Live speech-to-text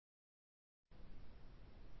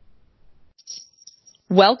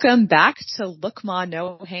Welcome back to Look Ma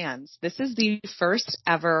No Hands. This is the first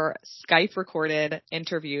ever Skype recorded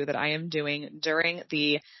interview that I am doing during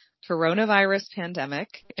the coronavirus pandemic,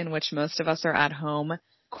 in which most of us are at home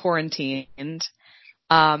quarantined.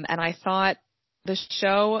 And I thought the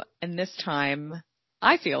show in this time,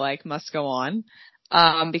 I feel like, must go on,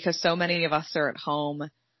 because so many of us are at home,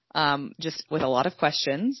 just with a lot of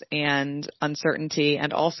questions and uncertainty,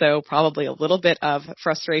 and also probably a little bit of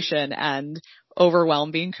frustration and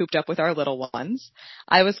overwhelmed being cooped up with our little ones.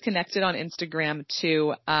 I was connected on Instagram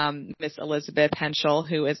to Miss Elizabeth Henschel,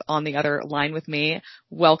 who is on the other line with me.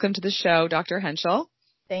 Welcome to the show, Dr. Henschel.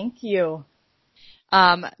 Thank you.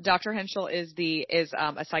 Dr. Henschel is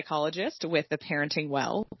a psychologist with the Parenting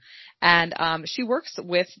Well, and she works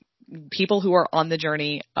with people who are on the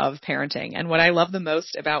journey of parenting. And what I love the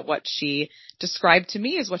most about what she described to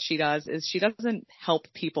me is what she does is she doesn't help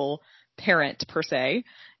people parent per se.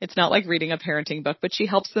 It's not like reading a parenting book, but she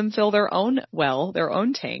helps them fill their own well, their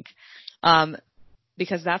own tank.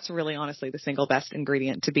 Because that's really honestly the single best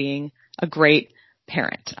ingredient to being a great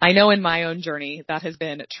parent. I know in my own journey that has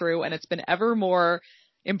been true, and it's been ever more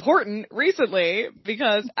important recently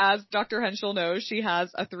because, as Dr. Henschel knows, she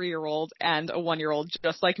has a 3-year-old and a 1-year-old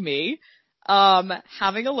just like me.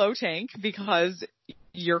 Having a low tank because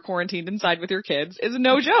you're quarantined inside with your kids is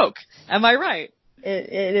no joke. Am I right?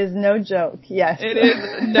 It is no joke, yes. It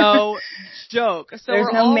is no joke. So There's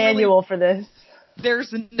no manual for this.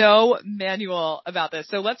 There's no manual about this.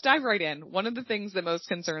 So let's dive right in. One of the things that most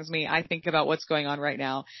concerns me, I think, about what's going on right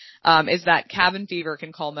now, is that cabin fever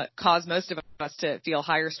can cause most of us to feel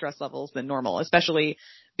higher stress levels than normal, especially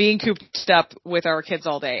being cooped up with our kids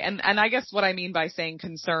all day. And I guess what I mean by saying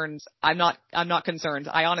concerns, I'm not concerned.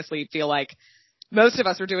 I honestly feel like most of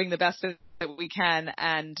us are doing the best that we can,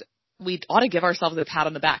 and we ought to give ourselves a pat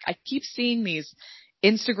on the back. I keep seeing these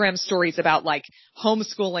Instagram stories about like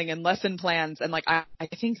homeschooling and lesson plans, and like I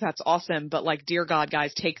think that's awesome, but like, dear God,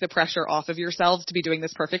 guys, take the pressure off of yourselves to be doing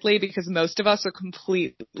this perfectly, because most of us are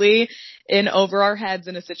completely in over our heads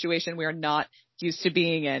in a situation we are not used to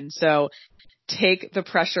being in. So take the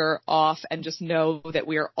pressure off and just know that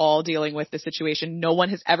we are all dealing with this situation. No one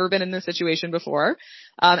has ever been in this situation before.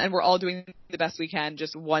 And we're all doing the best we can,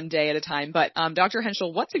 just one day at a time. But, Dr.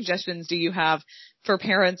 Henschel, what suggestions do you have for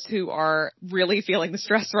parents who are really feeling the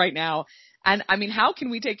stress right now? And I mean, how can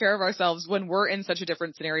we take care of ourselves when we're in such a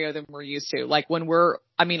different scenario than we're used to? Like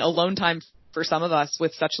alone time for some of us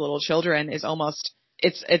with such little children is almost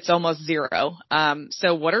zero.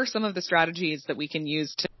 So what are some of the strategies that we can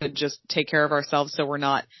use to just take care of ourselves so we're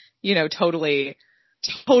not, totally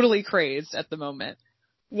crazed at the moment?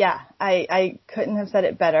 Yeah, I couldn't have said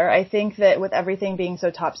it better. I think that with everything being so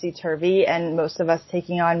topsy-turvy and most of us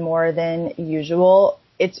taking on more than usual,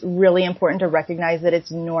 it's really important to recognize that it's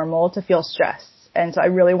normal to feel stress. And so I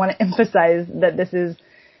really want to emphasize that this is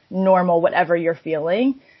normal, whatever you're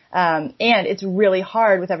feeling. And it's really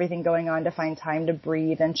hard with everything going on to find time to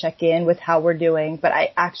breathe and check in with how we're doing. But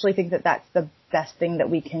I actually think that that's the best thing that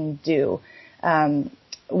we can do.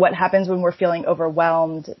 What happens when we're feeling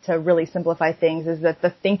overwhelmed, to really simplify things, is that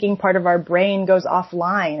the thinking part of our brain goes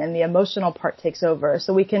offline and the emotional part takes over.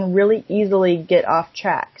 So we can really easily get off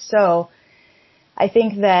track. So I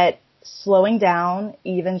think that slowing down,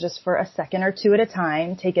 even just for a second or two at a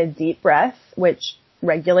time, take a deep breath, which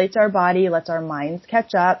regulates our body, lets our minds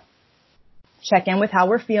catch up, check in with how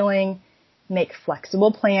we're feeling, make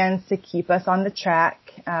flexible plans to keep us on the track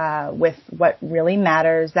with what really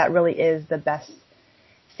matters. That really is the best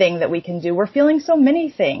thing that we can do. We're feeling so many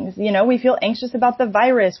things. We feel anxious about the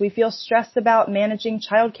virus. We feel stressed about managing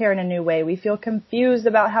childcare in a new way. We feel confused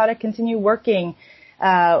about how to continue working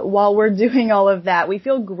while we're doing all of that. We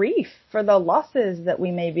feel grief for the losses that we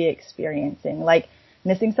may be experiencing, like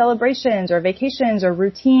missing celebrations or vacations or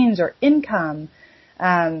routines or income.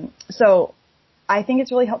 So I think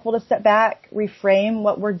it's really helpful to step back, reframe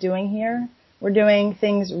what we're doing here. We're doing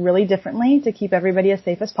things really differently to keep everybody as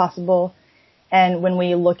safe as possible. And when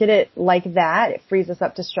we look at it like that, it frees us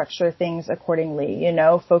up to structure things accordingly,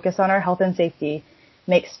 focus on our health and safety,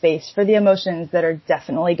 make space for the emotions that are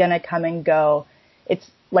definitely going to come and go. It's,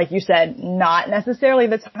 like you said, not necessarily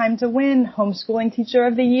the time to win Homeschooling Teacher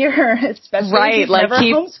of the Year, especially if you've never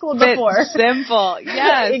homeschooled before. Simple.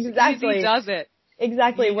 Yes. Exactly. Easy does it.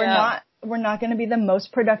 Exactly. Yeah. We're not going to be the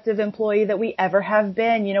most productive employee that we ever have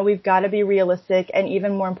been. We've got to be realistic. And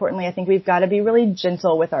even more importantly, I think we've got to be really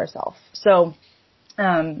gentle with ourselves. So,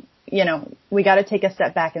 we got to take a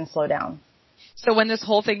step back and slow down. So when this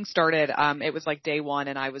whole thing started, it was like day one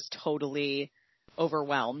and I was totally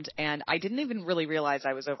overwhelmed, and I didn't even really realize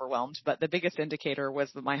I was overwhelmed, but the biggest indicator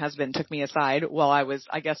was that my husband took me aside while I was,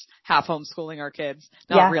 I guess, half homeschooling our kids.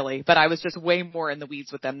 Not really, but I was just way more in the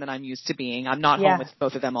weeds with them than I'm used to being. I'm not home with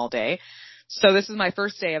both of them all day. So this is my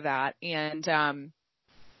first day of that, and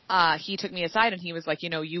he took me aside and he was like,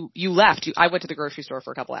 you left. I went to the grocery store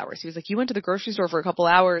for a couple hours. He was like, you went to the grocery store for a couple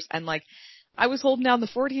hours, and like, I was holding down the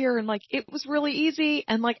fort here, and like, it was really easy.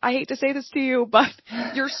 And like, I hate to say this to you, but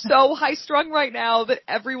you're so high strung right now that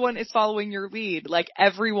everyone is following your lead. Like,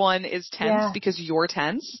 everyone is tense because you're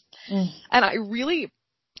tense. And I really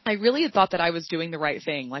had thought that I was doing the right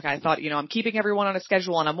thing. Like, I thought, I'm keeping everyone on a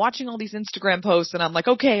schedule, and I'm watching all these Instagram posts, and I'm like,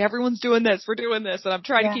 okay, everyone's doing this, we're doing this, and I'm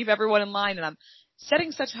trying to keep everyone in line, and I'm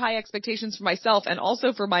setting such high expectations for myself and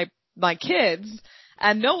also for my kids,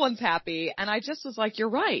 and no one's happy. And I just was like, you're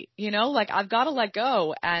right. Like, I've got to let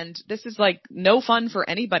go, and this is like no fun for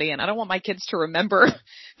anybody. And I don't want my kids to remember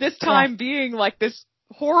this time being like this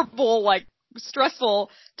horrible, like stressful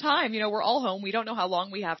time. We're all home. We don't know how long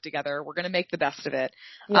we have together. We're going to make the best of it.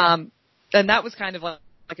 And that was kind of like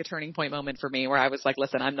a turning point moment for me, where I was like,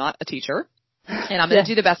 listen, I'm not a teacher. And I'm going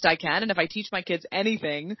to do the best I can. And if I teach my kids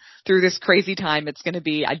anything through this crazy time, it's going to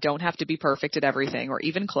be, I don't have to be perfect at everything or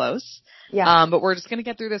even close. But we're just going to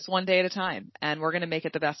get through this one day at a time, and we're going to make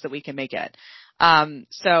it the best that we can make it.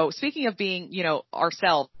 So speaking of being,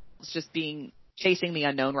 ourselves, just chasing the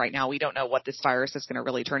unknown right now, we don't know what this virus is going to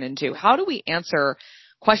really turn into. How do we answer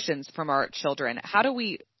questions from our children? How do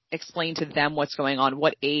we explain to them what's going on?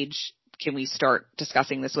 What age can we start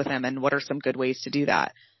discussing this with them? And what are some good ways to do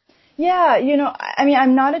that? Yeah, I mean,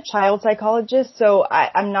 I'm not a child psychologist, so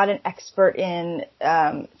I'm not an expert in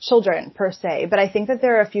children per se, but I think that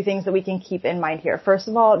there are a few things that we can keep in mind here. First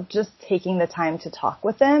of all, just taking the time to talk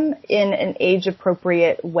with them in an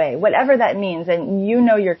age-appropriate way, whatever that means, and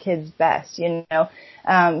your kids best,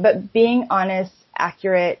 but being honest,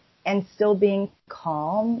 accurate, and still being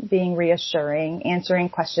calm, being reassuring, answering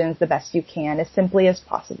questions the best you can as simply as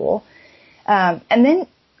possible. And then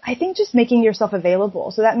I think just making yourself available.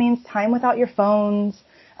 So that means time without your phones.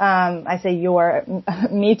 I say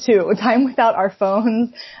me too, time without our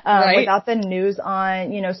phones, without the news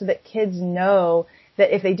on, so that kids know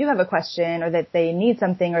that if they do have a question, or that they need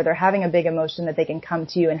something, or they're having a big emotion, that they can come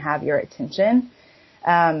to you and have your attention.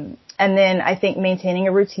 And then I think maintaining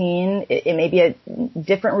a routine, it may be a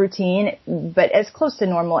different routine, but as close to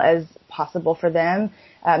normal as possible for them.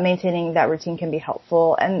 Maintaining that routine can be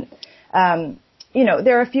helpful. And,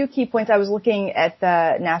 there are a few key points. I was looking at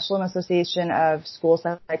the National Association of School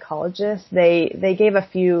Psychologists. They gave a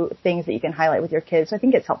few things that you can highlight with your kids. So I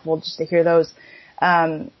think it's helpful just to hear those.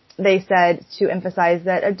 They said to emphasize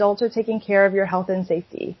that adults are taking care of your health and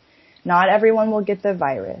safety. Not everyone will get the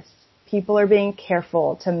virus. People are being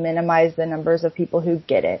careful to minimize the numbers of people who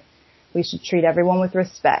get it. We should treat everyone with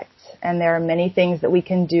respect. And there are many things that we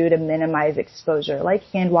can do to minimize exposure, like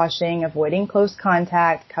hand washing, avoiding close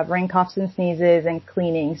contact, covering coughs and sneezes, and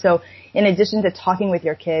cleaning. So in addition to talking with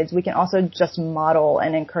your kids, we can also just model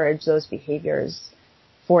and encourage those behaviors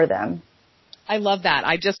for them. I love that.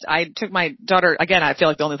 I took my daughter, again, I feel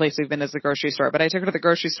like the only place we've been is the grocery store, but I took her to the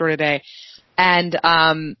grocery store today, and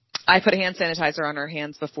I put hand sanitizer on her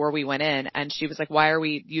hands before we went in, and she was like, why are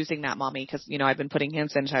we using that, Mommy? Because, I've been putting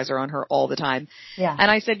hand sanitizer on her all the time. Yeah.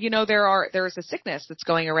 And I said, there's a sickness that's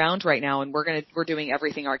going around right now, and we're doing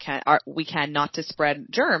everything we can not to spread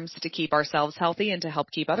germs, to keep ourselves healthy and to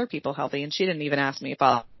help keep other people healthy. And she didn't even ask me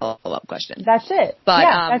a follow-up question. That's it. But,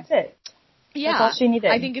 that's it. Yeah. That's all she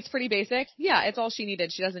needed. I think it's pretty basic. Yeah, it's all she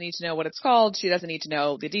needed. She doesn't need to know what it's called. She doesn't need to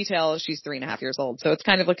know the details. She's 3.5 years old. So it's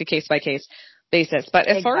kind of like a case-by-case basis. But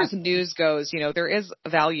as far as news goes, there is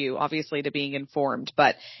value, obviously, to being informed.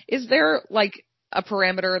 But is there like a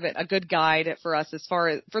parameter, that a good guide for us as far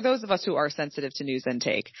as, for those of us who are sensitive to news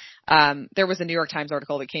intake? There was a New York Times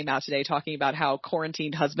article that came out today talking about how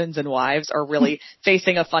quarantined husbands and wives are really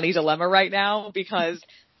facing a funny dilemma right now, because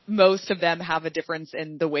most of them have a difference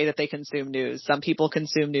in the way that they consume news. Some people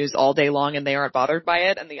consume news all day long and they aren't bothered by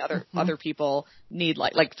it, and the other people need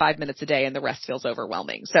like 5 minutes a day, and the rest feels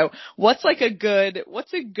overwhelming. So what's a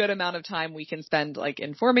good amount of time we can spend like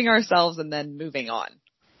informing ourselves and then moving on?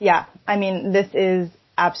 Yeah. I mean, this is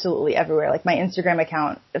absolutely everywhere. Like my Instagram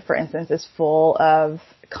account, for instance, is full of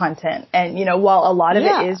content. And, while a lot of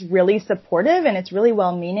it is really supportive and it's really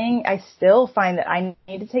well-meaning, I still find that I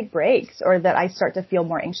need to take breaks, or that I start to feel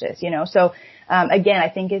more anxious, So, again, I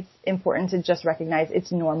think it's important to just recognize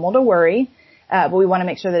it's normal to worry, but we want to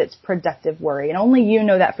make sure that it's productive worry. And only you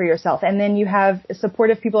know that for yourself. And then you have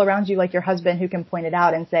supportive people around you, like your husband, who can point it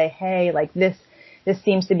out and say, hey, like this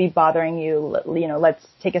seems to be bothering you. Let's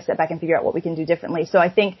take a step back and figure out what we can do differently. So I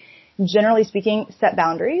think generally speaking, set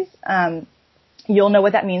boundaries. You'll know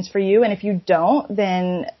what that means for you. And if you don't,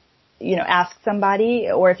 then, ask somebody,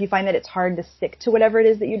 or if you find that it's hard to stick to whatever it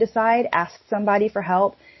is that you decide, ask somebody for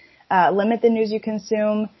help. Limit the news you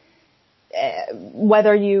consume,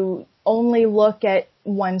 whether you only look at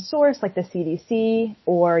one source like the CDC,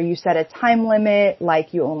 or you set a time limit,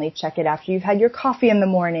 like you only check it after you've had your coffee in the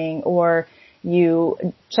morning, or you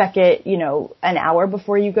check it, an hour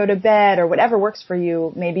before you go to bed, or whatever works for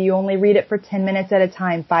you. Maybe you only read it for 10 minutes at a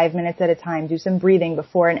time, 5 minutes at a time. Do some breathing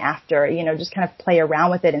before and after, just kind of play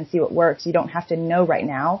around with it and see what works. You don't have to know right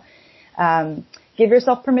now. Give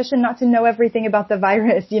yourself permission not to know everything about the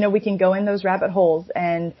virus. We can go in those rabbit holes,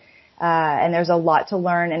 and there's a lot to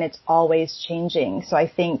learn, and it's always changing. So I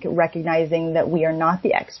think recognizing that we are not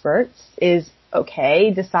the experts is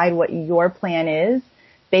okay. Decide what your plan is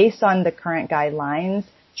based on the current guidelines.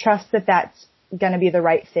 Trust that that's going to be the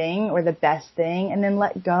right thing or the best thing, and then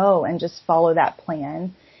let go and just follow that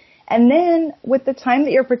plan. And then with the time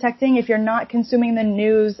that you're protecting, if you're not consuming the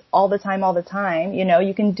news all the time,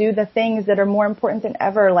 you can do the things that are more important than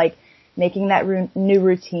ever, like making that new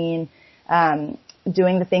routine,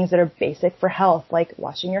 doing the things that are basic for health, like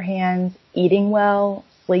washing your hands, eating well,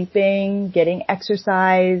 sleeping, getting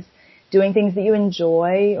exercise, doing things that you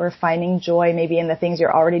enjoy, or finding joy maybe in the things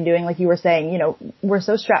you're already doing. Like you were saying, we're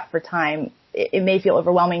so strapped for time. It may feel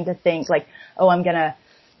overwhelming to think like, oh, I'm going to,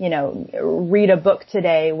 read a book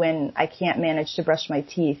today when I can't manage to brush my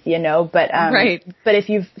teeth, but, right. But if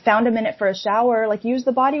you've found a minute for a shower, like use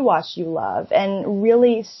the body wash you love and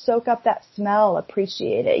really soak up that smell,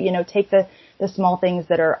 appreciate it, take the small things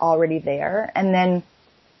that are already there, and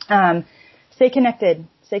then, stay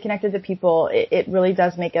connected to people. It really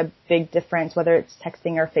does make a big difference, whether it's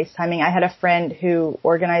texting or FaceTiming. I had a friend who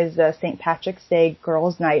organized a St. Patrick's Day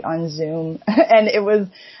girls' night on Zoom, and it was,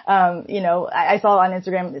 I saw on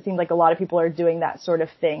Instagram, it seems like a lot of people are doing that sort of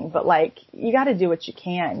thing, but like, you got to do what you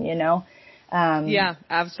can, Yeah,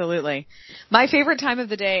 absolutely. My favorite time of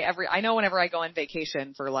the day I know whenever I go on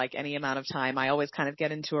vacation for like any amount of time, I always kind of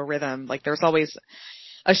get into a rhythm. Like there's always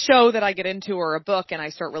a show that I get into or a book, and I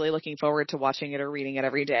start really looking forward to watching it or reading it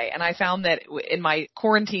every day. And I found that in my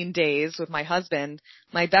quarantine days with my husband,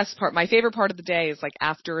 my favorite part of the day is like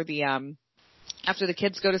after the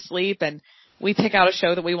kids go to sleep and we pick out a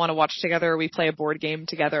show that we want to watch together, or we play a board game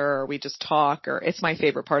together, or we just talk, or it's my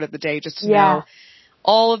favorite part of the day just to know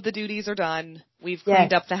all of the duties are done. We've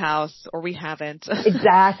cleaned up the house, or we haven't.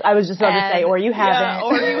 Exactly. I was just about to say, or you haven't. Yeah,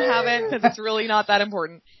 or you haven't, because it's really not that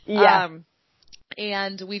important. Yeah.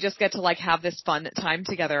 And we just get to like have this fun time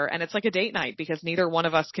together, and it's like a date night because neither one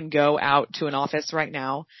of us can go out to an office right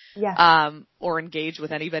now, or engage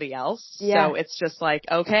with anybody else. Yeah. So it's just like,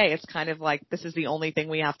 okay, it's kind of like this is the only thing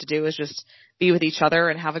we have to do is just be with each other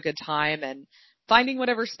and have a good time, and finding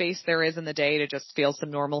whatever space there is in the day to just feel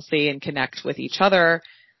some normalcy and connect with each other.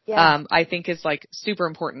 Yeah. I think is like super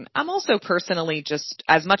important. I'm also personally just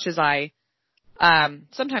as much as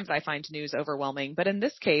sometimes I find news overwhelming, but in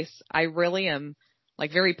this case, I really am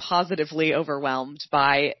like very positively overwhelmed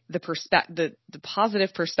by the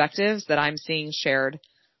positive perspectives that I'm seeing shared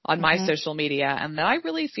on my social media, and that I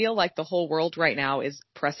really feel like the whole world right now is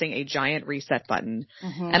pressing a giant reset button.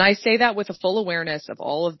 And I say that with a full awareness of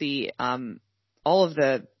all of the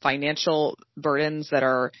financial burdens that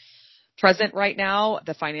are present right now,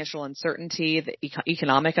 the financial uncertainty, the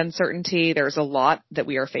economic uncertainty. There's a lot that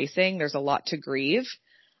we are facing. There's a lot to grieve.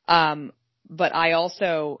 But I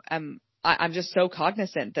also I'm just so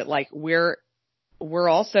cognizant that like we're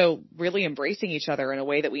also really embracing each other in a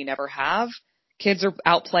way that we never have. Kids are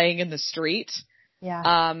out playing in the street.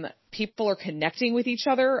 Yeah. People are connecting with each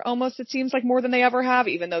other almost, it seems like, more than they ever have,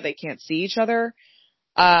 even though they can't see each other.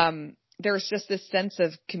 There's just this sense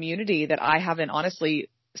of community that I haven't honestly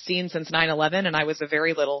seen since 9/11, and I was a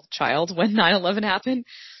very little child when 9/11 happened.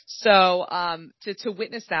 So, to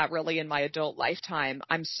witness that really in my adult lifetime,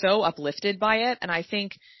 I'm so uplifted by it. And I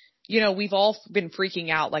think, we've all been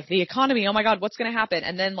freaking out, like the economy, oh my God, what's going to happen?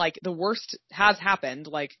 And then like the worst has happened.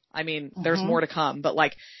 Like, I mean, there's more to come, but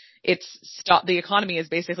like it's stopped. The economy is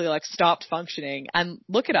basically like stopped functioning, and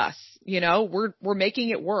look at us, we're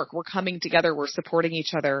making it work. We're coming together. We're supporting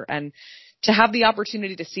each other. And to have the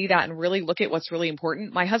opportunity to see that and really look at what's really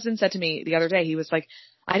important. My husband said to me the other day, he was like,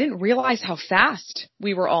 I didn't realize how fast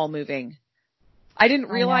we were all moving. I didn't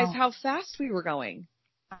realize how fast we were going.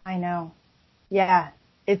 I know. Yeah.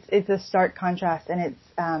 It's a stark contrast, and it's,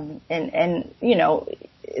 and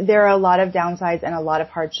there are a lot of downsides and a lot of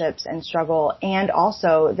hardships and struggle. And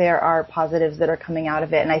also there are positives that are coming out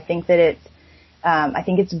of it. And I think that I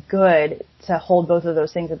think it's good to hold both of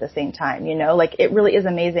those things at the same time, like it really is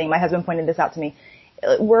amazing. My husband pointed this out to me.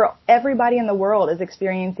 everybody in the world is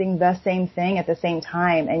experiencing the same thing at the same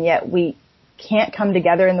time, and yet we can't come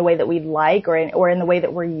together in the way that we'd like or in the way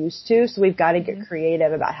that we're used to. So we've got to get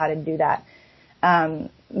creative about how to do that.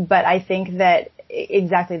 But I think that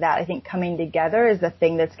exactly that. I think coming together is the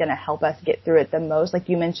thing that's going to help us get through it the most. Like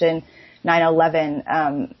you mentioned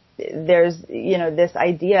 9/11, there's, this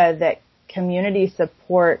idea that community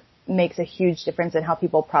support makes a huge difference in how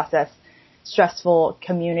people process stressful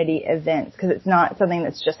community events, because it's not something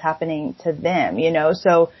that's just happening to them,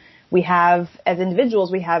 So we have, as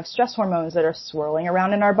individuals, we have stress hormones that are swirling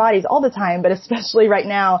around in our bodies all the time, but especially right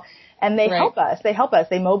now. And they help us.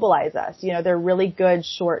 They mobilize us. They're really good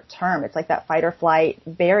short term. It's like that fight or flight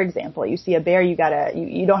bear example. You see a bear, you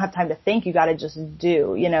don't have time to think. You gotta just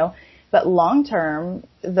do, But long term,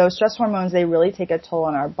 those stress hormones, they really take a toll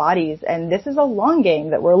on our bodies. And this is a long game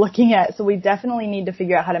that we're looking at. So we definitely need to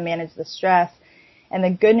figure out how to manage the stress. And the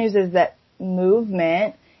good news is that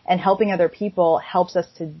movement and helping other people helps us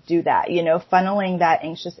to do that, funneling that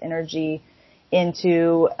anxious energy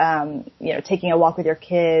into, taking a walk with your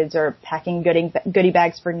kids, or packing goodie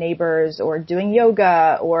bags for neighbors, or doing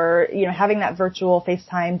yoga, or, having that virtual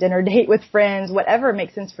FaceTime dinner date with friends, whatever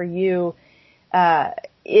makes sense for you,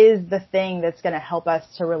 is the thing that's going to help us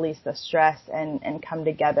to release the stress and come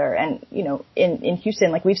together. And, in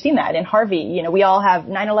Houston, like we've seen that in Harvey, we all have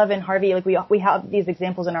 9/11 Harvey, like we have these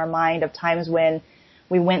examples in our mind of times when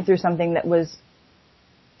we went through something that was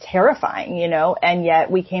terrifying, and yet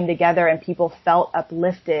we came together and people felt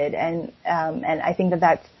uplifted. And I think that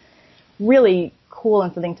that's really cool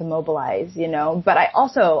and something to mobilize, but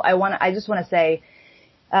I just want to say,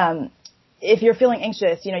 if you're feeling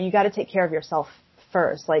anxious, you got to take care of yourself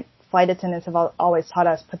first. Like flight attendants have always taught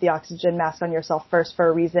us, put the oxygen mask on yourself first for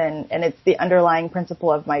a reason. And it's the underlying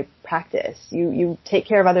principle of my practice. You take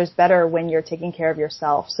care of others better when you're taking care of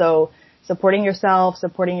yourself. So supporting yourself,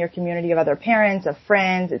 supporting your community of other parents, of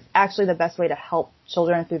friends, it's actually the best way to help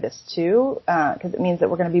children through this too, because it means that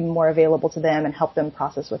we're going to be more available to them and help them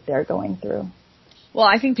process what they're going through. Well,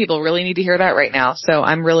 I think people really need to hear that right now. So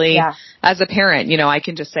I'm really, as a parent, I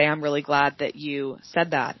can just say I'm really glad that you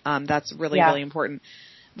said that. That's really, really important.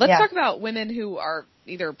 Let's talk about women who are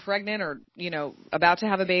either pregnant or, about to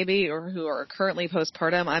have a baby, or who are currently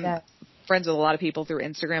postpartum. I'm friends with a lot of people through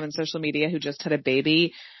Instagram and social media who just had a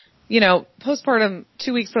baby. Postpartum,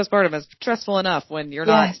 2 weeks postpartum is stressful enough when you're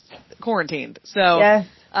not quarantined. So,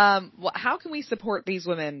 how can we support these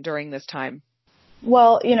women during this time?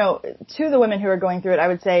 Well, to the women who are going through it, I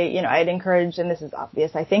would say, I'd encourage, and this is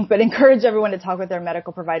obvious, I think, but encourage everyone to talk with their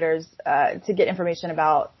medical providers, to get information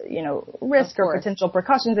about, risk or potential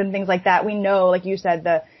precautions and things like that. We know, like you said,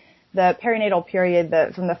 the perinatal period,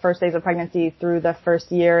 from the first days of pregnancy through the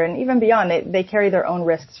first year and even beyond, they carry their own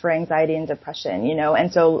risks for anxiety and depression,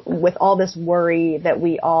 and so with all this worry that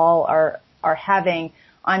we all are having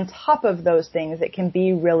on top of those things, it can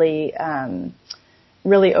be really,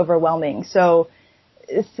 really overwhelming. So,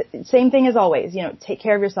 same thing as always, take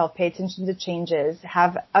care of yourself, pay attention to changes,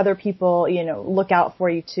 have other people, look out for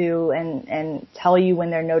you too, and tell you when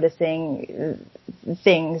they're noticing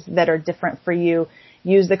things that are different for you.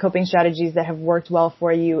 Use the coping strategies that have worked well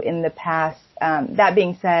for you in the past. That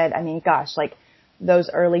being said, like those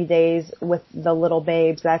early days with the little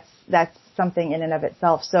babes, that's something in and of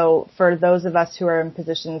itself. So for those of us who are in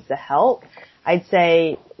positions to help, I'd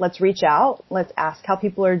say let's reach out. Let's ask how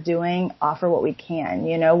people are doing, offer what we can,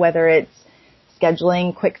 whether it's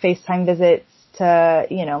scheduling quick FaceTime visits to,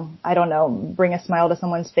 I don't know, bring a smile to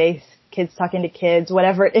someone's face, kids talking to kids,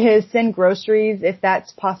 whatever it is, send groceries if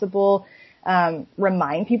that's possible.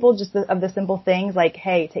 Remind people just of the simple things like,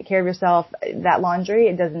 hey, take care of yourself. That laundry,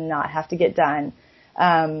 it does not have to get done.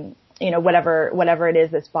 Whatever it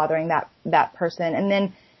is that's bothering that person. And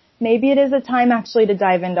then maybe it is a time actually to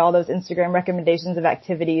dive into all those Instagram recommendations of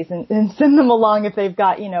activities and send them along if they've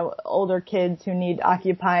got, older kids who need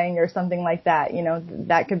occupying or something like that.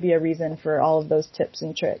 That could be a reason for all of those tips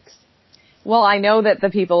and tricks. Well, I know that the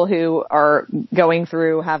people who are going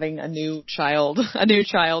through having a new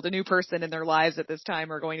new person in their lives at this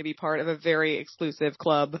time are going to be part of a very exclusive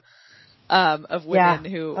club, of women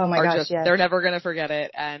who they're never going to forget it.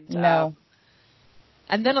 And,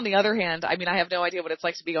 and then on the other hand, I have no idea what it's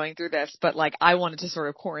like to be going through this, but like I wanted to sort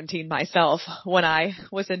of quarantine myself when I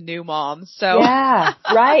was a new mom. So yeah,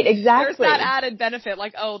 right, exactly. There's that added benefit,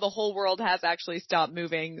 like, oh, the whole world has actually stopped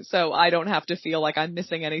moving, so I don't have to feel like I'm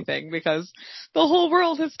missing anything because the whole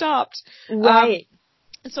world has stopped. Right.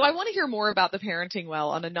 So I want to hear more about the Parenting Well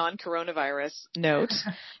on a non-coronavirus note,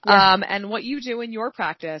 and what you do in your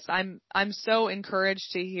practice. I'm so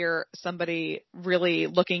encouraged to hear somebody really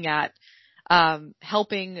looking at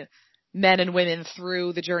helping men and women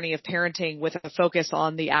through the journey of parenting with a focus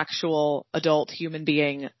on the actual adult human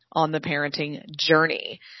being on the parenting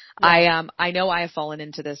journey. Yeah. I know I have fallen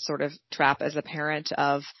into this sort of trap as a parent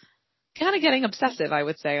of kind of getting obsessive, I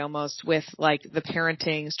would say, almost with like the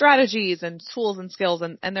parenting strategies and tools and skills.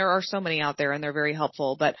 And there are so many out there and they're very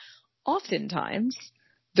helpful, but oftentimes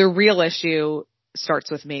the real issue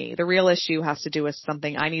starts with me. The real issue has to do with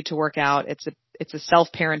something I need to work out. It's a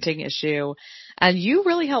self-parenting issue, and you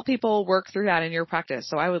really help people work through that in your practice.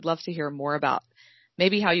 So I would love to hear more about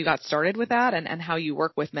maybe how you got started with that and how you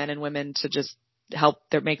work with men and women to just help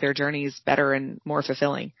make their journeys better and more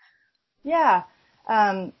fulfilling. Yeah.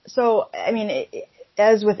 So, I mean,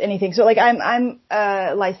 as with anything, so like I'm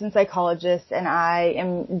a licensed psychologist and I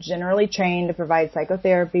am generally trained to provide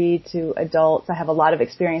psychotherapy to adults. I have a lot of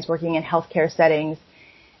experience working in healthcare settings.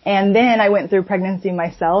 And then I went through pregnancy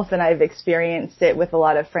myself and I've experienced it with a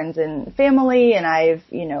lot of friends and family, and I've,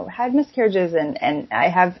 had miscarriages and I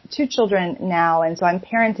have 2 children now. And so I'm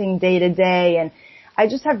parenting day to day, and I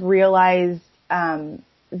just have realized,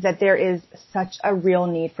 that there is such a real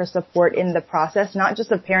need for support in the process, not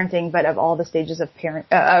just of parenting, but of all the stages of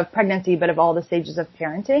pregnancy, but of all the stages of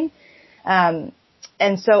parenting. And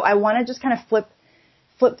so I want to just kind of flip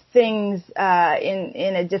things,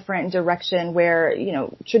 in a different direction where,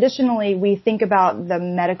 traditionally we think about the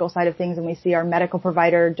medical side of things and we see our medical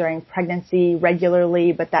provider during pregnancy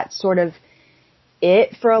regularly, but that's sort of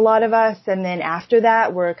it for a lot of us. And then after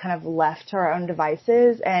that, we're kind of left to our own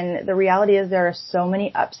devices. And the reality is there are so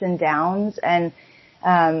many ups and downs. And,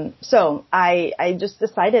 so I just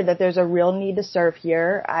decided that there's a real need to serve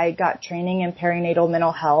here. I got training in perinatal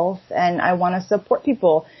mental health and I want to support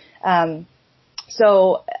people.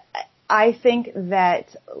 So I think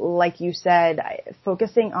that, like you said,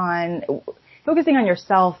 focusing on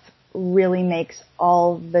yourself really makes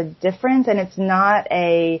all the difference. And it's not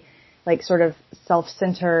a sort of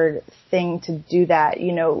self-centered thing to do that,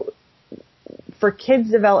 for kids'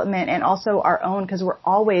 development and also our own, because we're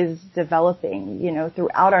always developing,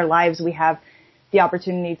 throughout our lives. We have the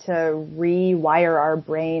opportunity to rewire our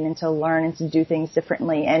brain and to learn and to do things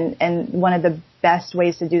differently. And one of the best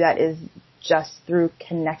ways to do that is just through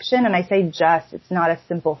connection. And I say just, it's not a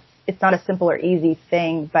simple or easy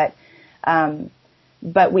thing, but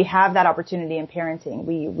we have that opportunity in parenting.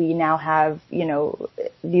 We now have,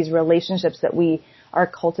 these relationships that we are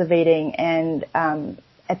cultivating. And,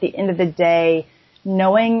 at the end of the day,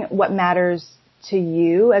 knowing what matters to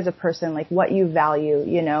you as a person, like what you value,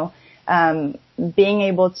 being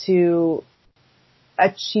able to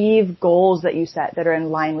achieve goals that you set that are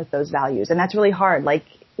in line with those values. And that's really hard. Like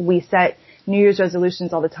we set New Year's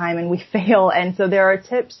resolutions all the time and we fail. And so there are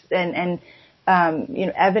tips and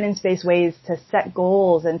evidence-based ways to set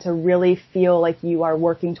goals and to really feel like you are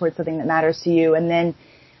working towards something that matters to you. And then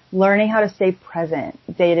learning how to stay present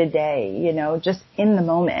day to day, just in the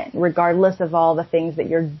moment, regardless of all the things that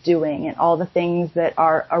you're doing and all the things that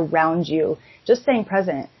are around you, just staying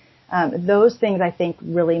present. Those things I think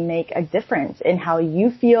really make a difference in how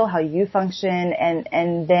you feel, how you function,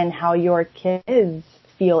 and then how your kids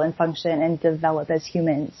feel and function and develop as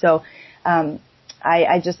humans. So, I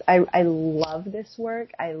love this work.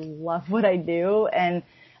 I love what I do. And,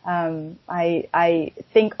 I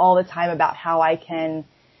think all the time about how I can,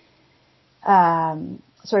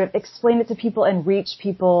 sort of explain it to people and reach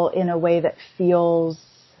people in a way that feels,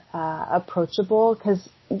 approachable, because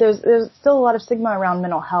there's still a lot of stigma around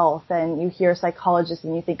mental health, and you hear psychologists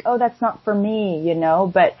and you think, oh, that's not for me,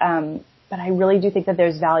 but I really do think that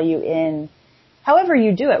there's value in however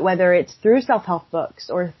you do it, whether it's through self-help books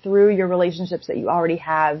or through your relationships that you already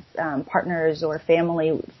have, partners or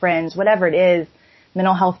family, friends, whatever it is,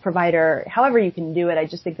 mental health provider, however you can do it. I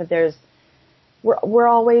just think that we're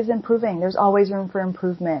always improving. There's always room for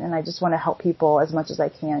improvement. And I just want to help people as much as I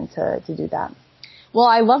can to do that. Well,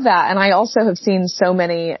 I love that. And I also have seen so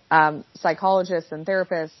many, psychologists and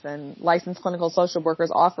therapists and licensed clinical social workers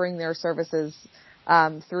offering their services,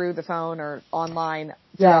 through the phone or online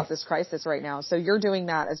throughout this crisis right now. So you're doing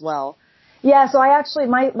that as well. Yeah, so I actually,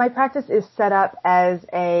 my practice is set up as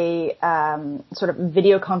a sort of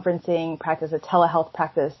video conferencing practice, a telehealth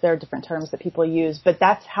practice. There are different terms that people use, but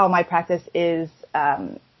that's how my practice is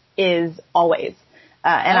always.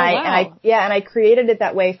 And I created it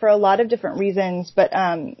that way for a lot of different reasons, but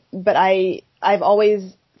I've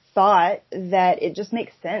always thought that it just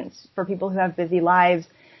makes sense for people who have busy lives.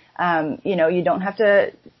 You don't have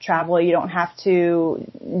to travel. You don't have to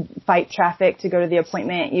fight traffic to go to the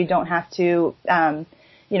appointment. You don't have to,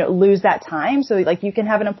 lose that time. So like you can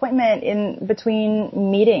have an appointment in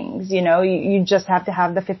between meetings, you just have to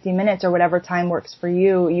have the 50 minutes or whatever time works for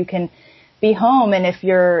you. You can be home. And if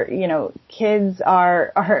your, kids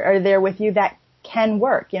are there with you, that can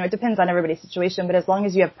work. It depends on everybody's situation, but as long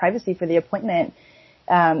as you have privacy for the appointment,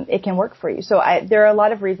 it can work for you. So there are a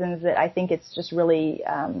lot of reasons that I think it's just really,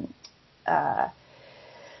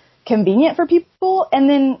 convenient for people. And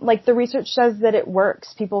then like the research says that it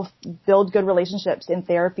works. People build good relationships in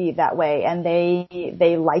therapy that way, and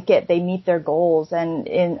they like it. They meet their goals.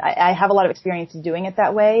 And I have a lot of experience doing it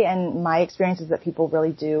that way. And my experience is that people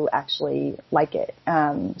really do actually like it.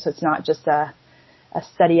 So it's not just a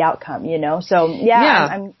steady outcome, So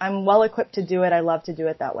I'm well equipped to do it. I love to do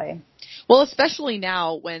it that way. Well, especially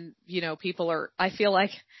now when, I feel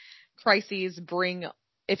like crises bring,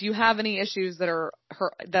 if you have any issues that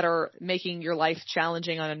are making your life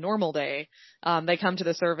challenging on a normal day, they come to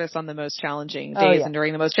the surface on the most challenging days and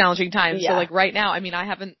during the most challenging times. Yeah. So like right now,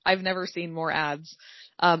 I've never seen more ads,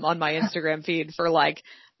 on my Instagram feed for like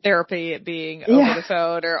therapy being over the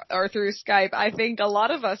phone or through Skype. I think a lot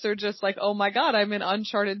of us are just like, oh my God, I'm in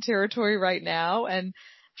uncharted territory right now. And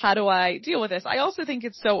how do I deal with this? I also think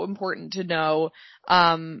it's so important to know,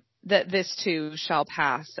 that this too shall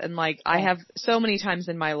pass. And like, I have so many times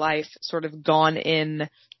in my life sort of gone in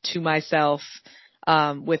to myself,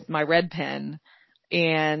 with my red pen,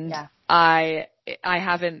 and I've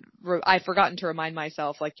forgotten to remind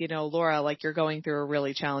myself, like, Laura, like you're going through a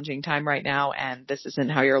really challenging time right now, and this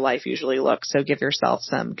isn't how your life usually looks. So give yourself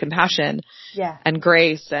some compassion and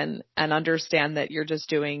grace and understand that you're just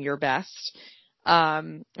doing your best.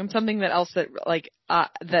 And something that else that like,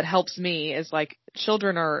 that helps me is like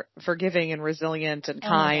children are forgiving and resilient and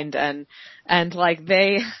kind and like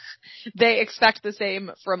they expect the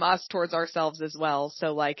same from us towards ourselves as well.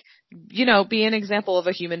 So like, be an example of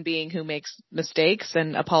a human being who makes mistakes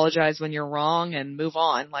and apologize when you're wrong and move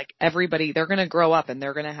on. Like everybody, they're going to grow up and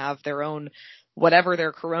they're going to have their own, whatever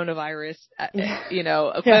their coronavirus,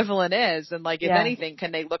 equivalent is. And like, if anything,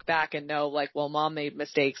 can they look back and know like, well, mom made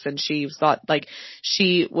mistakes and she thought like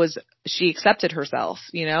she accepted herself,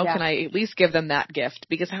 can I at least give them that gift?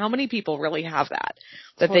 Because how many people really have that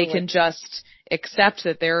totally. They can just accept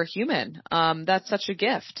that they're human. That's such a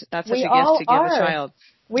gift. That's such a gift to give a child.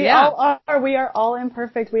 We all are. We are all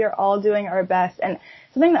imperfect. We are all doing our best. And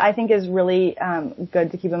something that I think is really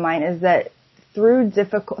good to keep in mind is that through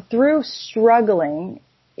struggling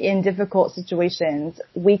in difficult situations,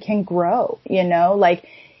 we can grow, like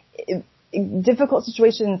difficult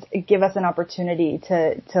situations give us an opportunity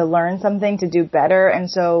to learn something, to do better. And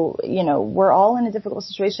so, we're all in a difficult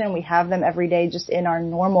situation. We have them every day just in our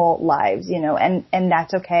normal lives, and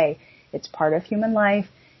that's okay. It's part of human life.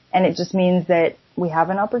 And it just means that we have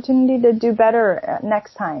an opportunity to do better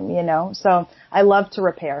next time, So I love to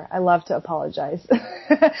repair. I love to apologize.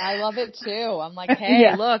 I love it too. I'm like,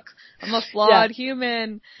 hey, look, I'm a flawed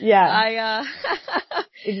human. Yeah.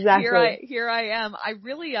 Exactly. Here I am. I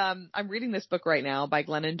really, I'm reading this book right now by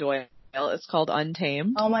Glennon Doyle. It's called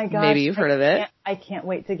Untamed. Oh my gosh. Maybe you've heard of it. I can't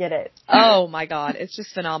wait to get it. Oh my God. It's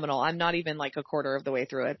just phenomenal. I'm not even like a quarter of the way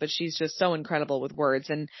through it, but she's just so incredible with words.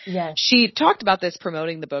 And she talked about this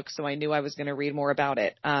promoting the book. So I knew I was going to read more about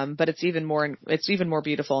it. But it's even more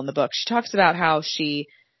beautiful in the book. She talks about how she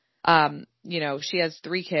has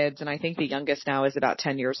 3 kids, and I think the youngest now is about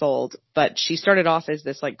 10 years old, but she started off as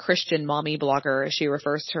this like Christian mommy blogger, as she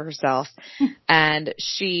refers to herself. And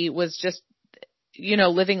she was just,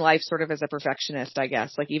 living life sort of as a perfectionist, I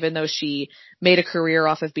guess. Like, even though she made a career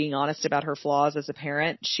off of being honest about her flaws as a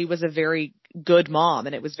parent, she was a very good mom,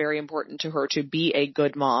 and it was very important to her to be a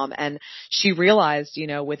good mom. And she realized,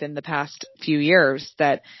 within the past few years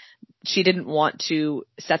that she didn't want to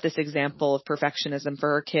set this example of perfectionism for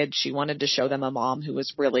her kids. She wanted to show them a mom who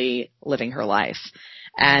was really living her life.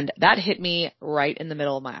 And that hit me right in the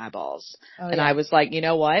middle of my eyeballs. And I was like, you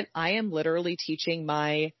know what? I am literally teaching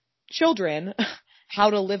my children how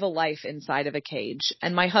to live a life inside of a cage.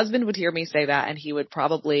 And my husband would hear me say that, and he would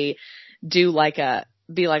probably be like,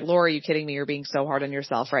 Laura, are you kidding me? You're being so hard on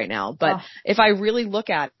yourself right now. But if I really look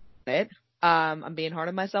at it, I'm being hard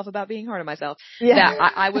on myself about being hard on myself. Yeah.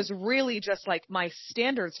 That I was really just like, my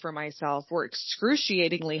standards for myself were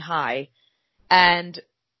excruciatingly high. And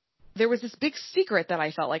there was this big secret that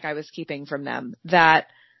I felt like I was keeping from them, that,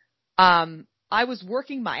 I was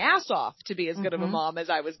working my ass off to be as good of a mom as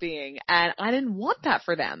I was being, and I didn't want that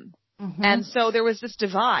for them. And so there was this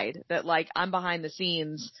divide that like, I'm behind the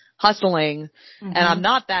scenes hustling, and I'm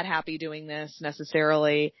not that happy doing this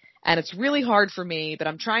necessarily. And it's really hard for me, but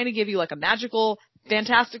I'm trying to give you like a magical,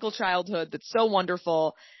 fantastical childhood that's so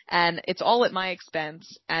wonderful, and it's all at my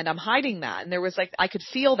expense, and I'm hiding that. And there was like, I could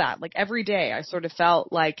feel that like every day. I sort of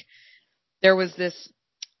felt like there was this,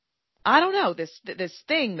 I don't know, this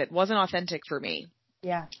thing that wasn't authentic for me.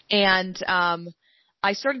 Yeah. And,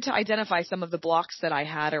 I started to identify some of the blocks that I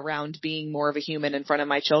had around being more of a human in front of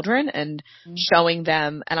my children and showing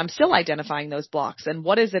them, and I'm still identifying those blocks and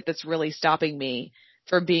what is it that's really stopping me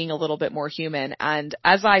from being a little bit more human. And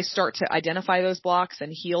as I start to identify those blocks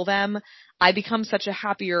and heal them, I become such a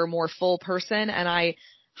happier, more full person. And I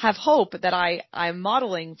have hope that I'm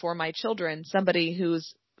modeling for my children somebody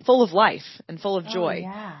who's full of life and full of joy. Oh,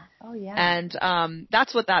 yeah. Oh, yeah. And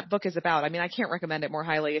that's what that book is about. I mean, I can't recommend it more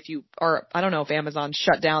highly if you are, I don't know if Amazon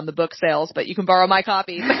shut down the book sales, but you can borrow my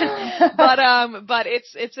copy. But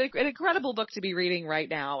it's an incredible book to be reading right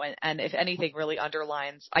now. And if anything really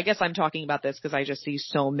underlines, I guess I'm talking about this because I just see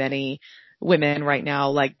so many women right now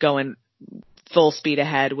like going full speed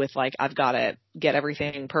ahead with like, I've got to get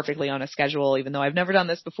everything perfectly on a schedule, even though I've never done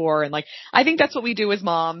this before. And like, I think that's what we do as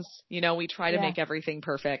moms. You know, we try to make everything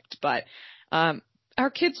perfect, but, our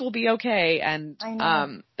kids will be okay. And,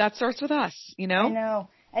 that starts with us, you know? I know.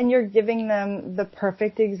 And you're giving them the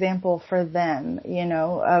perfect example for them, you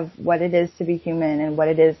know, of what it is to be human and what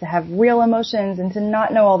it is to have real emotions and to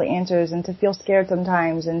not know all the answers and to feel scared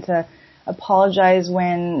sometimes and to apologize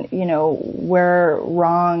when, you know, we're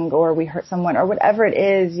wrong or we hurt someone or whatever it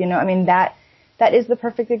is, you know, I mean, that is the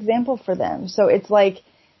perfect example for them. So it's like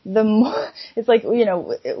it's like, you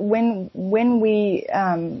know, when we,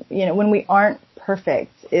 you know, when we aren't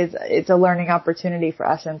perfect, it's a learning opportunity for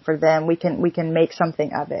us and for them. We can make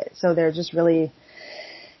something of it. So they're just really,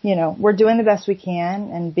 you know, we're doing the best we can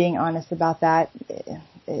and being honest about that.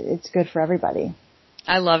 It's good for everybody.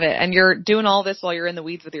 I love it. And you're doing all this while you're in the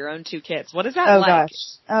weeds with your own 2 kids. What is that like?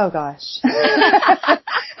 Oh gosh.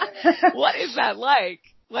 What is that like?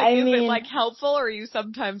 Like, is it like helpful or are you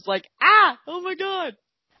sometimes like, oh my God?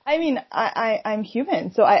 I mean, I'm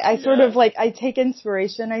human. So I sort of like, I take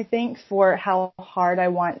inspiration, I think, for how hard I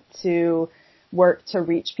want to work to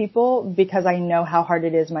reach people because I know how hard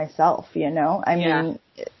it is myself, you know? I mean,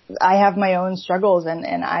 I have my own struggles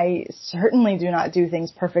and I certainly do not do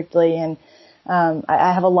things perfectly. And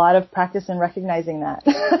I have a lot of practice in recognizing that.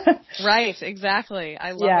 Right, exactly.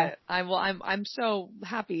 I love it. I'm so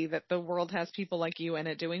happy that the world has people like you in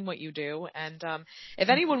it doing what you do. And if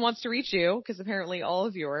anyone wants to reach you, because apparently all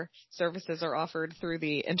of your services are offered through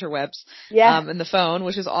the interwebs, and the phone,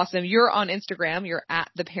 which is awesome. You're on Instagram. You're at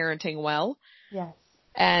The Parenting Well. Yes.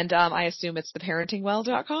 And I assume it's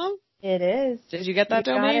theparentingwell.com. It is. Did you get that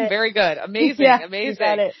domain? Very good. Amazing. Amazing. You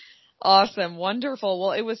got it. Awesome. Wonderful.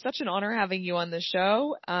 Well, it was such an honor having you on the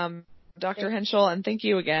show, Dr. Henschel, and thank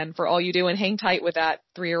you again for all you do, and hang tight with that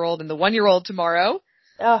 3-year-old and the 1-year-old tomorrow.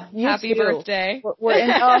 Oh, you Happy too. birthday.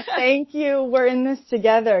 Thank you. We're in this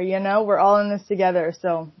together, you know, we're all in this together.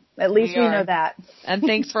 So at least we know that. And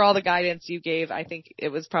thanks for all the guidance you gave. I think it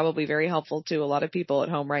was probably very helpful to a lot of people at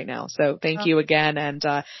home right now. So thank you again. And,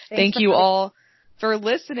 thank you all for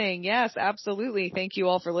listening. Yes, absolutely. Thank you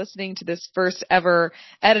all for listening to this first ever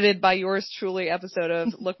edited by yours truly episode of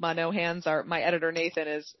Look Ma No Hands. My editor Nathan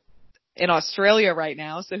is in Australia right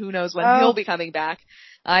now, so who knows when he'll be coming back.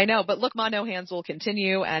 I know, but Look Ma No Hands will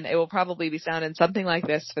continue, and it will probably be sounding something like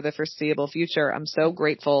this for the foreseeable future. I'm so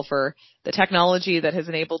grateful for the technology that has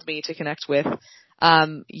enabled me to connect with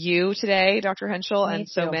you today, Dr. Henschel, and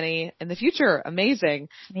so many in the future. Amazing.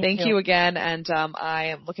 Thank you again, and I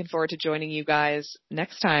am looking forward to joining you guys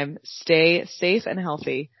next time. Stay safe and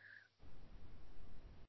healthy.